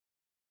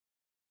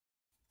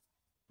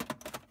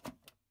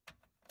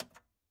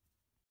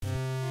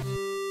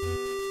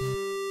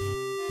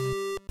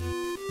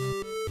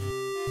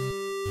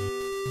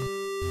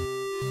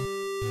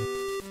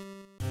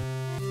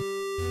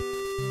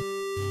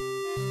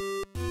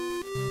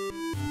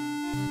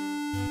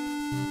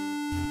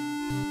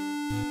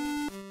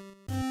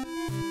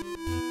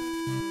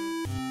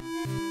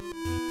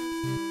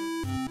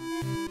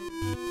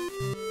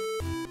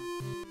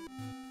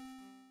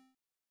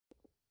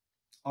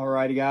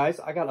Alrighty, guys.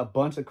 I got a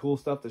bunch of cool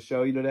stuff to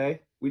show you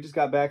today. We just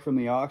got back from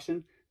the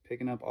auction,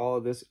 picking up all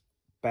of this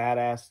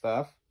badass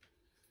stuff.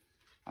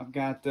 I've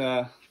got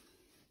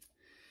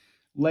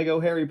Lego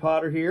Harry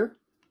Potter here.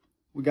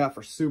 We got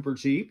for super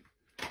cheap.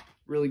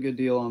 Really good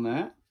deal on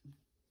that.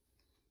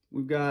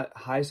 We've got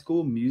High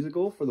School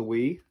Musical for the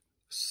Wii.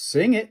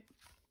 Sing it.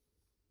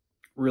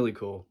 Really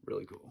cool.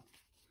 Really cool.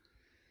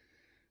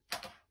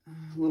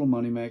 Little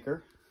money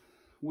maker.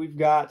 We've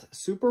got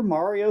Super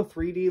Mario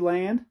 3D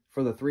Land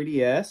for the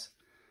 3DS.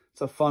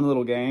 It's a fun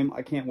little game.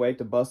 I can't wait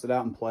to bust it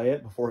out and play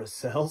it before it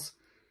sells.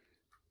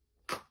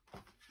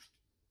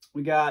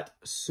 We got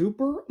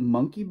Super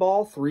Monkey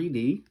Ball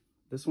 3D.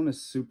 This one is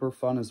super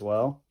fun as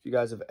well. If you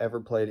guys have ever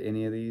played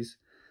any of these,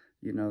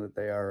 you know that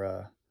they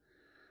are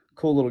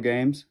cool little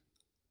games.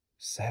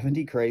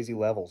 70 crazy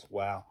levels.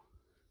 Wow.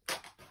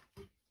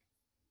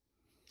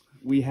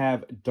 We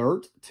have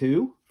Dirt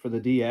 2 for the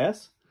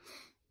DS.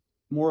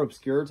 More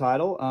obscure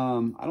title.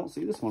 I don't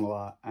see this one a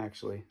lot,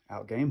 actually.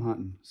 Out game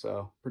hunting.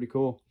 So, pretty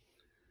cool.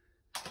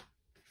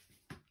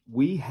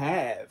 We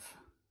have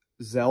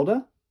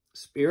Zelda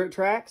Spirit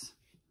Tracks.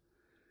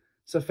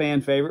 It's a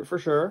fan favorite for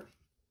sure.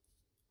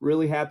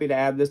 Really happy to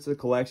add this to the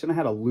collection. I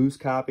had a loose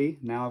copy.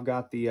 Now I've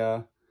got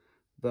the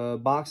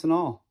box and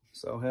all.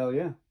 So, hell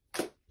yeah.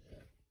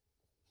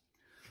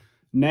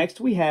 Next,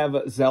 we have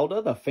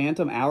Zelda, the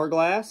Phantom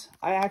Hourglass.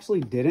 I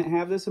actually didn't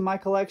have this in my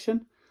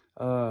collection.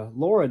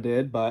 Laura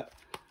did, but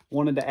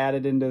wanted to add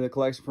it into the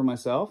collection for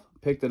myself.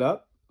 Picked it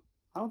up.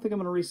 I don't think I'm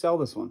going to resell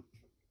this one.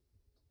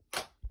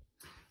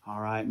 All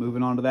right,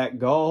 moving on to that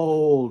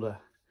gold.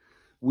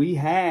 We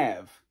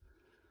have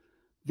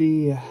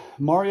the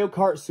Mario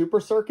Kart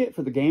Super Circuit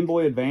for the Game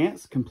Boy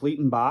Advance, complete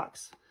in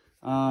box.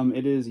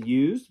 It is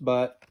used,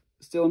 but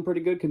still in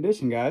pretty good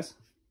condition, guys.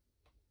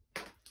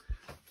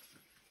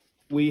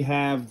 We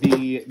have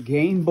the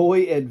Game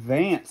Boy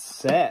Advance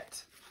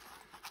set.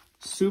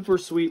 Super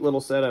sweet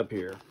little setup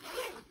here.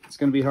 It's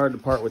going to be hard to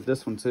part with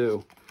this one,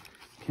 too.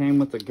 Came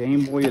with the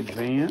Game Boy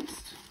Advance.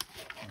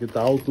 Get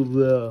out of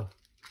there.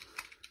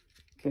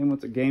 Came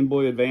with the Game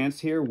Boy Advance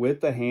here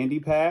with the handy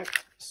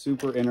pack.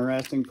 Super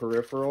interesting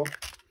peripheral.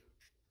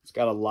 It's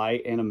got a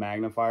light and a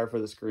magnifier for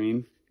the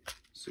screen.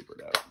 Super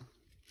dope.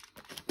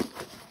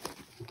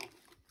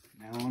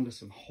 Now on to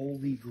some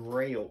holy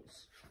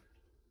grails.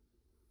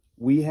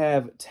 We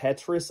have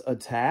Tetris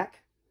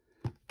Attack.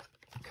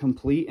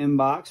 Complete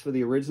inbox for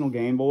the original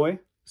Game Boy.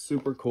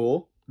 Super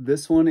cool.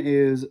 This one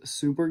is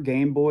Super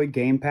Game Boy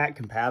Game Pack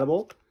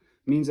compatible.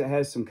 Means it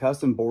has some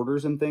custom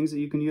borders and things that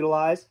you can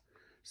utilize.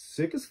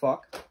 Sick as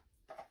fuck.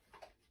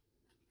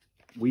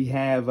 We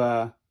have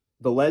The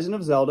Legend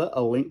of Zelda,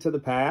 A Link to the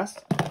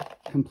Past.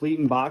 Complete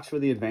in box for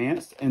the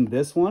Advanced. And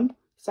this one,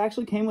 this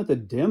actually came with a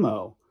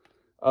demo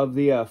of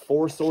the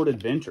Four Sword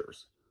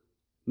Adventures.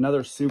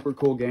 Another super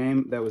cool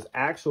game that was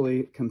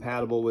actually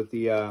compatible with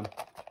the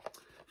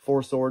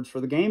Four Swords for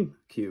the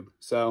GameCube.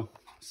 So,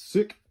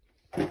 sick.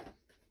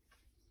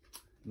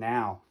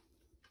 Now,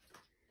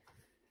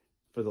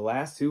 for the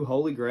last two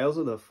holy grails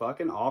of the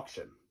fucking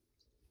auction,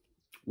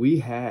 we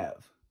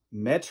have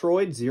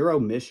Metroid Zero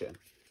Mission.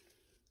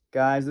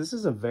 Guys, this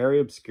is a very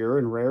obscure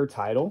and rare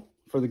title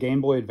for the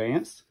Game Boy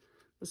Advance.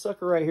 This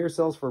sucker right here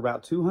sells for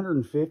about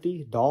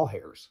 250 doll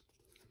hairs.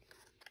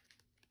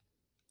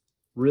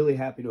 Really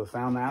happy to have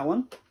found that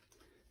one.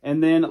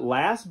 And then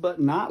last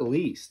but not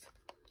least,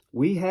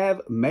 we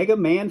have Mega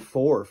Man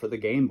 4 for the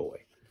Game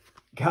Boy.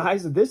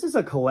 Guys, this is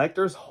a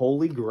collector's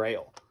holy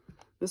grail.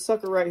 This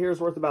sucker right here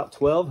is worth about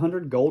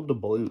 1,200 gold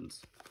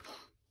doubloons.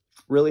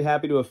 Really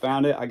happy to have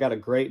found it. I got a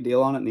great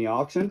deal on it in the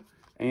auction.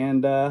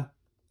 And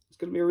it's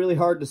going to be really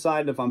hard to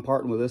decide if I'm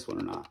parting with this one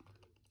or not.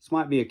 This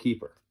might be a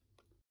keeper.